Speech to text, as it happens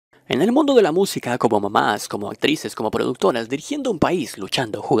En el mundo de la música, como mamás, como actrices, como productoras, dirigiendo un país,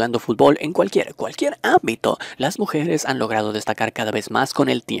 luchando, jugando fútbol, en cualquier ámbito, las mujeres han logrado destacar cada vez más con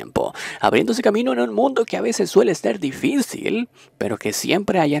el tiempo, abriéndose camino en un mundo que a veces suele ser difícil, pero que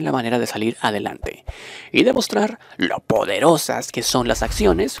siempre hallan la manera de salir adelante y demostrar lo poderosas que son las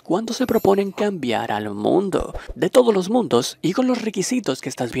acciones cuando se proponen cambiar al mundo. De todos los mundos y con los requisitos que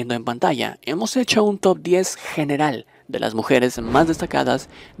estás viendo en pantalla, hemos hecho un top 10 general de las mujeres más destacadas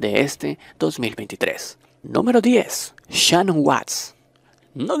de este 2023. Número 10. Shannon Watts.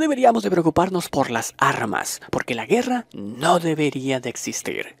 No deberíamos de preocuparnos por las armas, porque la guerra no debería de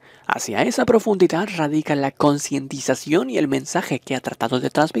existir. Hacia esa profundidad radica la concientización y el mensaje que ha tratado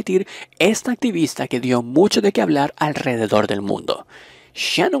de transmitir esta activista que dio mucho de qué hablar alrededor del mundo.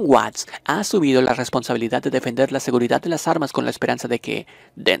 Shannon Watts ha asumido la responsabilidad de defender la seguridad de las armas con la esperanza de que,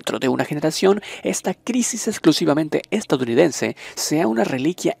 dentro de una generación, esta crisis exclusivamente estadounidense sea una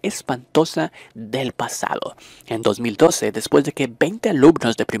reliquia espantosa del pasado. En 2012, después de que 20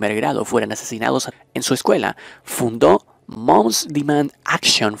 alumnos de primer grado fueran asesinados en su escuela, fundó Moms Demand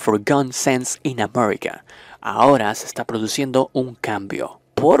Action for Gun Sense in America. Ahora se está produciendo un cambio.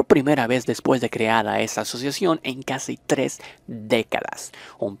 Por primera vez después de creada esa asociación en casi 3 décadas.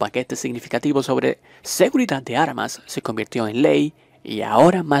 Un paquete significativo sobre seguridad de armas se convirtió en ley y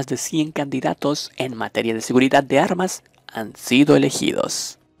ahora más de 100 candidatos en materia de seguridad de armas han sido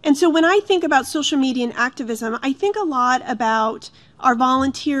elegidos. And so when I think about social media and activism, I think a lot about our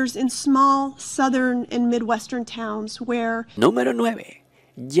volunteers in small southern and midwestern towns where... Número 9.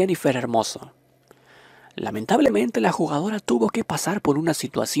 Jennifer Hermoso. Lamentablemente la jugadora tuvo que pasar por una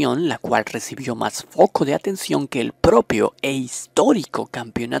situación la cual recibió más foco de atención que el propio e histórico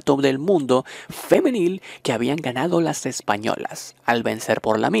campeonato del mundo femenil que habían ganado las españolas, al vencer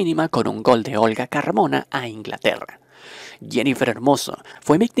por la mínima con un gol de Olga Carmona a Inglaterra. Jennifer Hermoso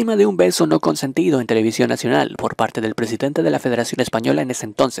fue víctima de un beso no consentido en televisión nacional por parte del presidente de la Federación Española en ese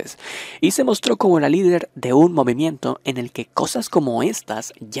entonces, y se mostró como la líder de un movimiento en el que cosas como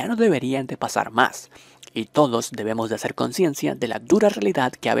estas ya no deberían de pasar más. Y todos debemos de hacer conciencia de la dura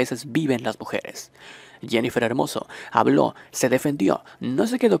realidad que a veces viven las mujeres. Jennifer Hermoso habló, se defendió, no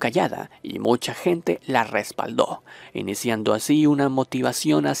se quedó callada y mucha gente la respaldó, iniciando así una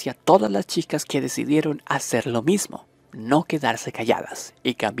motivación hacia todas las chicas que decidieron hacer lo mismo, no quedarse calladas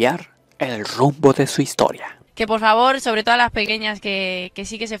y cambiar el rumbo de su historia. Que por favor, sobre todo a las pequeñas, que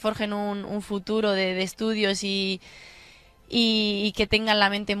sí que se forjen un futuro de estudios y que tengan la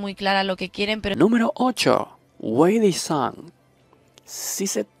mente muy clara lo que quieren, pero... Número 8. Wei Song. Si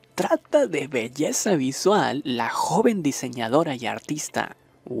se trata de belleza visual, la joven diseñadora y artista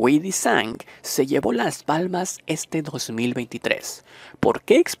Wei Song se llevó las palmas este 2023. ¿Por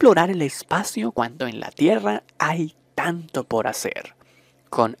qué explorar el espacio cuando en la Tierra hay tanto por hacer?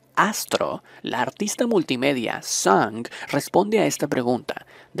 Con Astro, la artista multimedia Song responde a esta pregunta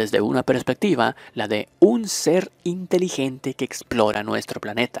desde una perspectiva, la de un ser inteligente que explora nuestro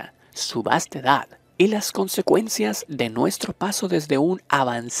planeta, su vasta edad y las consecuencias de nuestro paso desde un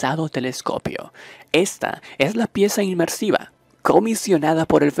avanzado telescopio. Esta es la pieza inmersiva, comisionada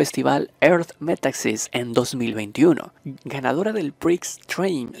por el festival Earth Metaxis en 2021, ganadora del Prix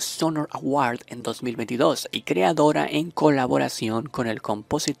Train Sonor Award en 2022 y creadora en colaboración con el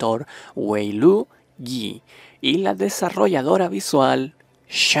compositor Wei-Lu Yi y la desarrolladora visual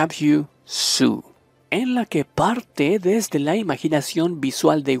Xiaoyu Su, en la que parte desde la imaginación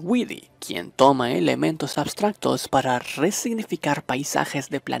visual de Widi, quien toma elementos abstractos para resignificar paisajes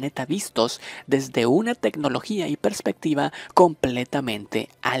de planeta vistos desde una tecnología y perspectiva completamente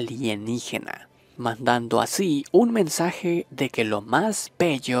alienígena, mandando así un mensaje de que lo más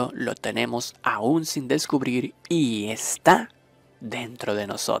bello lo tenemos aún sin descubrir y está dentro de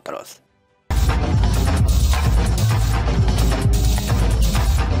nosotros.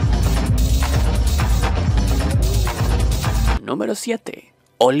 Número 7.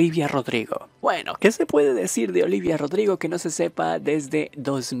 Olivia Rodrigo. Bueno, ¿qué se puede decir de Olivia Rodrigo que no se sepa desde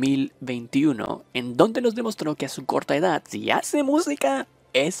 2021? En donde nos demostró que a su corta edad, si hace música,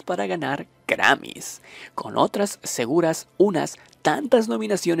 es para ganar Grammys. Con otras seguras unas tantas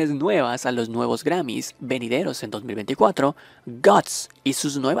nominaciones nuevas a los nuevos Grammys venideros en 2024, Guts y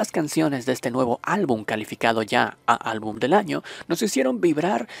sus nuevas canciones de este nuevo álbum calificado ya a álbum del año nos hicieron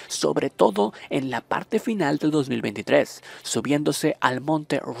vibrar, sobre todo en la parte final del 2023, subiéndose al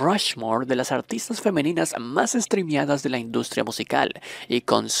monte Rushmore de las artistas femeninas más streameadas de la industria musical y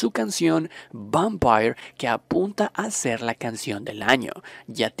con su canción Vampire que apunta a ser la canción del año.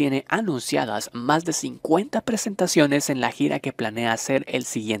 Ya tiene anunciadas más de 50 presentaciones en la gira que planea hacer el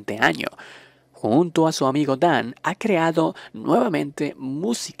siguiente año, junto a su amigo Dan, ha creado nuevamente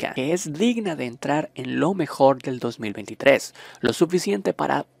música que es digna de entrar en lo mejor del 2023, lo suficiente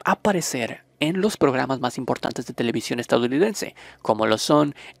para aparecer en los programas más importantes de televisión estadounidense, como lo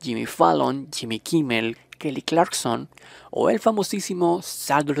son Jimmy Fallon, Jimmy Kimmel, Kelly Clarkson o el famosísimo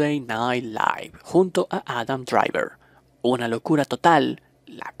Saturday Night Live junto a Adam Driver. Una locura total,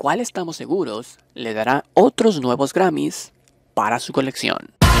 la cual estamos seguros le dará otros nuevos Grammys para su colección.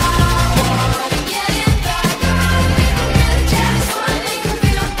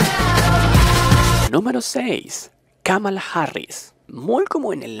 Número 6. Kamala Harris. Muy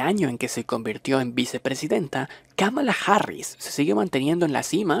como en el año en que se convirtió en vicepresidenta, Kamala Harris se sigue manteniendo en la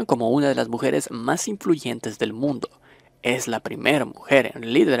cima como una de las mujeres más influyentes del mundo. Es la primera mujer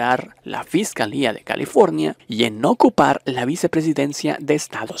en liderar la Fiscalía de California y en ocupar la vicepresidencia de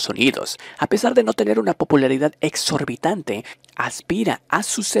Estados Unidos. A pesar de no tener una popularidad exorbitante, aspira a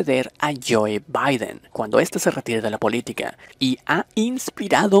suceder a Joe Biden cuando éste se retire de la política y ha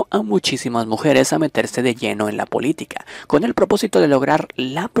inspirado a muchísimas mujeres a meterse de lleno en la política con el propósito de lograr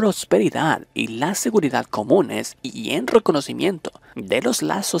la prosperidad y la seguridad comunes y en reconocimiento de los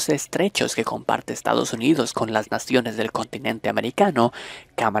lazos estrechos que comparte Estados Unidos con las naciones del continente americano.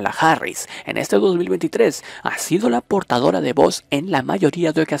 Kamala Harris en este 2023 ha sido la portadora de voz en la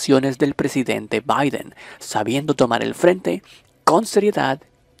mayoría de ocasiones del presidente Biden, sabiendo tomar el frente con seriedad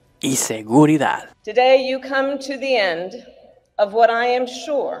y seguridad. Today you come to the end of what I am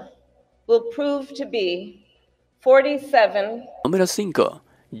sure will prove to be 47. Número 5.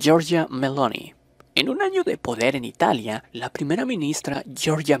 Giorgia Meloni. En un año de poder en Italia, la primera ministra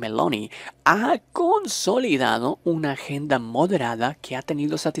Giorgia Meloni ha consolidado una agenda moderada que ha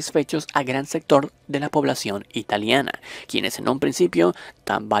tenido satisfechos a gran sector de la población italiana, quienes en un principio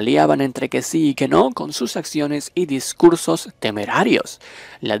tambaleaban entre que sí y que no con sus acciones y discursos temerarios.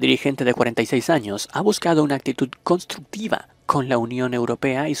 La dirigente de 46 años ha buscado una actitud constructiva con la Unión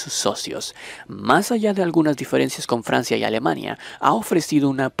Europea y sus socios. Más allá de algunas diferencias con Francia y Alemania, ha ofrecido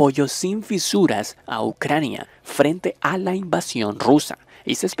un apoyo sin fisuras a Ucrania frente a la invasión rusa.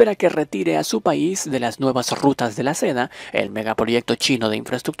 Y se espera que retire a su país de las nuevas rutas de la seda, el megaproyecto chino de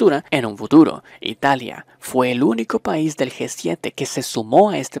infraestructura, en un futuro. Italia fue el único país del G7 que se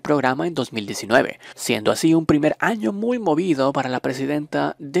sumó a este programa en 2019, siendo así un primer año muy movido para la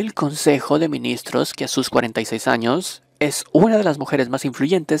presidenta del Consejo de Ministros, que a sus 46 años es una de las mujeres más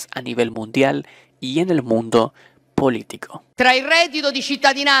influyentes a nivel mundial y en el mundo politico. Tra il reddito di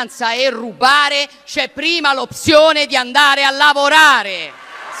cittadinanza e rubare c'è prima l'opzione di andare a lavorare,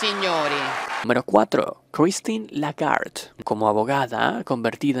 signori. Número 4. Christine Lagarde. Como abogada,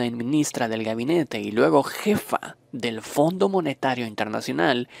 convertida en ministra del gabinete y luego jefa del Fondo Monetario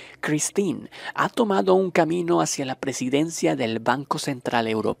Internacional, Christine ha tomado un camino hacia la presidencia del Banco Central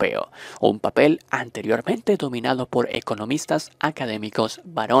Europeo, un papel anteriormente dominado por economistas académicos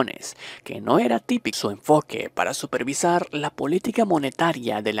varones, que no era típico. Su enfoque para supervisar la política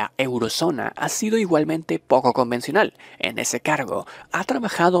monetaria de la eurozona ha sido igualmente poco convencional. En ese cargo, ha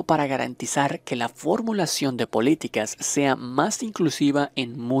trabajado para garantizar que la formulación de políticas sea más inclusiva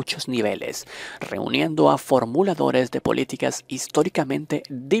en muchos niveles, reuniendo a formuladores de políticas históricamente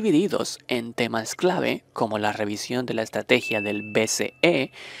divididos en temas clave como la revisión de la estrategia del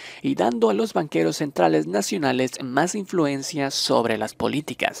BCE y dando a los banqueros centrales nacionales más influencia sobre las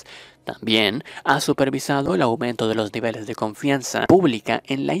políticas. También ha supervisado el aumento de los niveles de confianza pública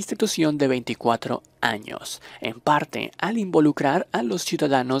en la institución de 24 años, en parte al involucrar a los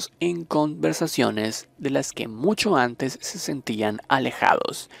ciudadanos en conversaciones de las que mucho antes se sentían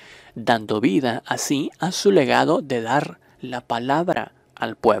alejados, dando vida así a su legado de dar la palabra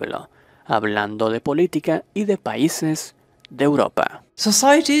al pueblo, hablando de política y de países de Europa.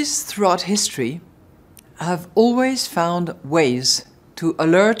 Societies throughout history have always found ways to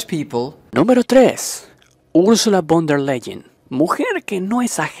alert people. Número 3. Ursula von der Leyen. Mujer que no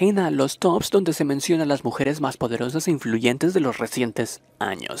es ajena a los tops donde se mencionan las mujeres más poderosas e influyentes de los recientes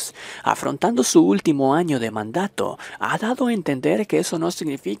años. Afrontando su último año de mandato, ha dado a entender que eso no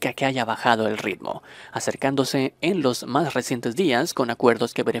significa que haya bajado el ritmo, acercándose en los más recientes días con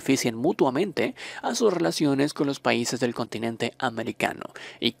acuerdos que beneficien mutuamente a sus relaciones con los países del continente americano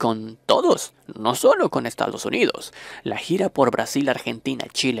y con todos, no solo con Estados Unidos. La gira por Brasil, Argentina,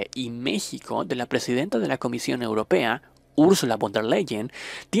 Chile y México de la presidenta de la Comisión Europea, Ursula von der Leyen,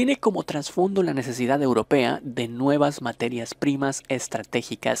 tiene como trasfondo la necesidad europea de nuevas materias primas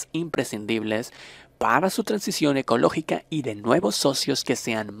estratégicas imprescindibles para su transición ecológica y de nuevos socios que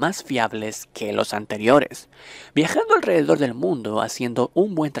sean más fiables que los anteriores. Viajando alrededor del mundo, haciendo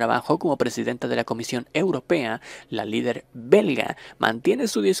un buen trabajo como presidenta de la Comisión Europea, la líder belga mantiene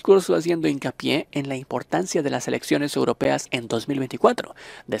su discurso haciendo hincapié en la importancia de las elecciones europeas en 2024,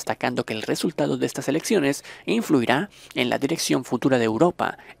 destacando que el resultado de estas elecciones influirá en la dirección futura de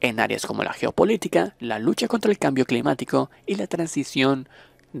Europa en áreas como la geopolítica, la lucha contra el cambio climático y la transición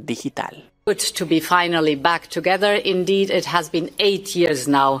digital. Good to be finally back together. Indeed, it has been 8 years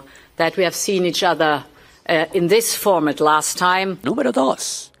now that we have seen each other in this format last time. Número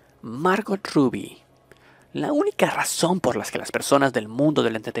 2. Margot Robbie. La única razón por la que las personas del mundo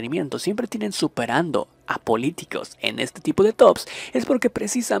del entretenimiento siempre tienen superando a políticos en este tipo de tops es porque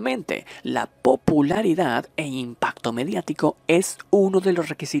precisamente la popularidad e impacto mediático es uno de los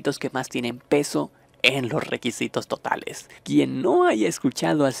requisitos que más tienen peso en los requisitos totales. Quien no haya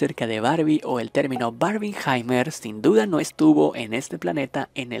escuchado acerca de Barbie o el término Barbenheimer sin duda no estuvo en este planeta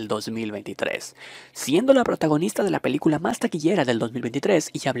en el 2023, siendo la protagonista de la película más taquillera del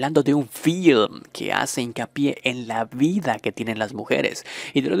 2023 y hablando de un film que hace hincapié en la vida que tienen las mujeres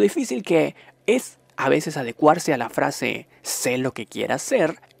y de lo difícil que es a veces adecuarse a la frase sé lo que quieras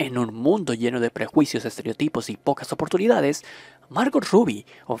ser en un mundo lleno de prejuicios, estereotipos y pocas oportunidades. Margot Robbie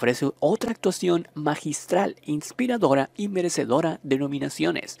ofrece otra actuación magistral, inspiradora y merecedora de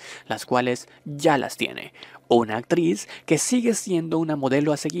nominaciones, las cuales ya las tiene. Una actriz que sigue siendo una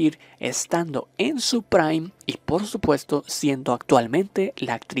modelo a seguir, estando en su prime y por supuesto siendo actualmente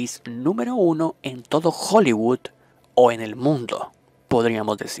la actriz número 1 en todo Hollywood o en el mundo,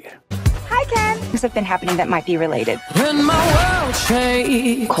 podríamos decir. Hi, Ken. Things have been happening that might be related.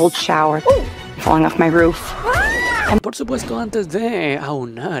 Cold shower. Falling off my roof. Por supuesto, antes de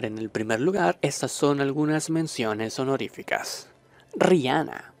aunar en el primer lugar, estas son algunas menciones honoríficas.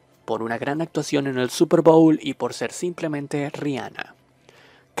 Rihanna, por una gran actuación en el Super Bowl y por ser simplemente Rihanna.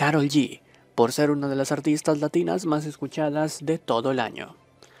 Karol G, por ser una de las artistas latinas más escuchadas de todo el año.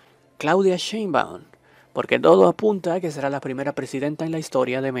 Claudia Sheinbaum, porque todo apunta a que será la primera presidenta en la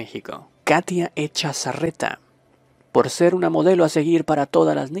historia de México. Katia Echazarreta, por ser una modelo a seguir para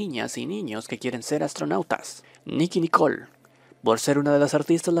todas las niñas y niños que quieren ser astronautas. Nicki Nicole, por ser una de las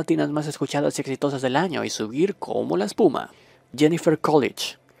artistas latinas más escuchadas y exitosas del año y subir como la espuma. Jennifer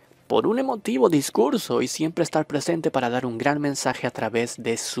Coolidge, por un emotivo discurso y siempre estar presente para dar un gran mensaje a través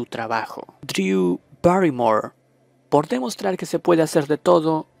de su trabajo. Drew Barrymore, por demostrar que se puede hacer de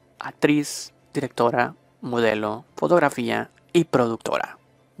todo, actriz, directora, modelo, fotografía y productora.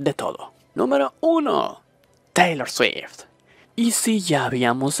 De todo. Número 1. Taylor Swift. Y si ya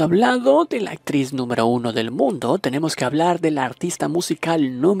habíamos hablado de la actriz número 1 del mundo, tenemos que hablar de la artista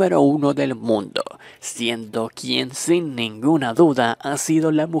musical número 1 del mundo, siendo quien sin ninguna duda ha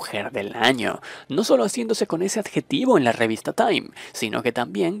sido la mujer del año, no solo haciéndose con ese adjetivo en la revista Time, sino que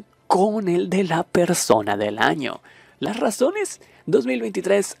también con el de la persona del año. Las razones: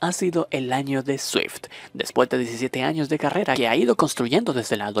 2023 ha sido el año de Swift, después de 17 años de carrera que ha ido construyendo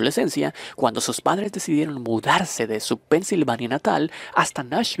desde la adolescencia, cuando sus padres decidieron mudarse de su Pensilvania natal hasta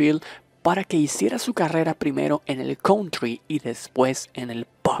Nashville para que hiciera su carrera primero en el country y después en el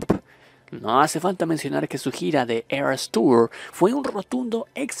pop. No hace falta mencionar que su gira de Eras Tour fue un rotundo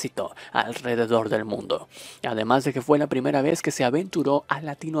éxito alrededor del mundo, además de que fue la primera vez que se aventuró a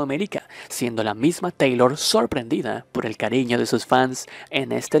Latinoamérica, siendo la misma Taylor sorprendida por el cariño de sus fans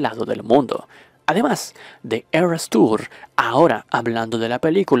en este lado del mundo. Además de Eras Tour, ahora hablando de la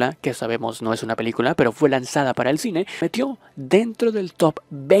película, que sabemos no es una película, pero fue lanzada para el cine, metió dentro del top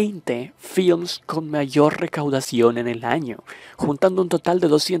 20 films con mayor recaudación en el año, juntando un total de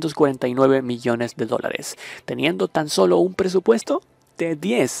 249 millones de dólares, teniendo tan solo un presupuesto de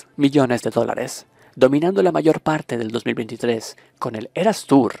 10 millones de dólares, dominando la mayor parte del 2023 con el Eras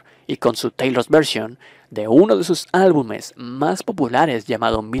Tour y con su Taylor's Version de uno de sus álbumes más populares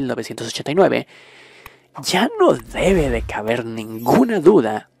llamado 1989, ya no debe de caber ninguna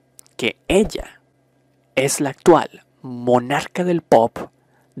duda que ella es la actual monarca del pop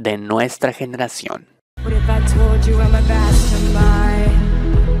de nuestra generación. What if I told you I'm a mastermind?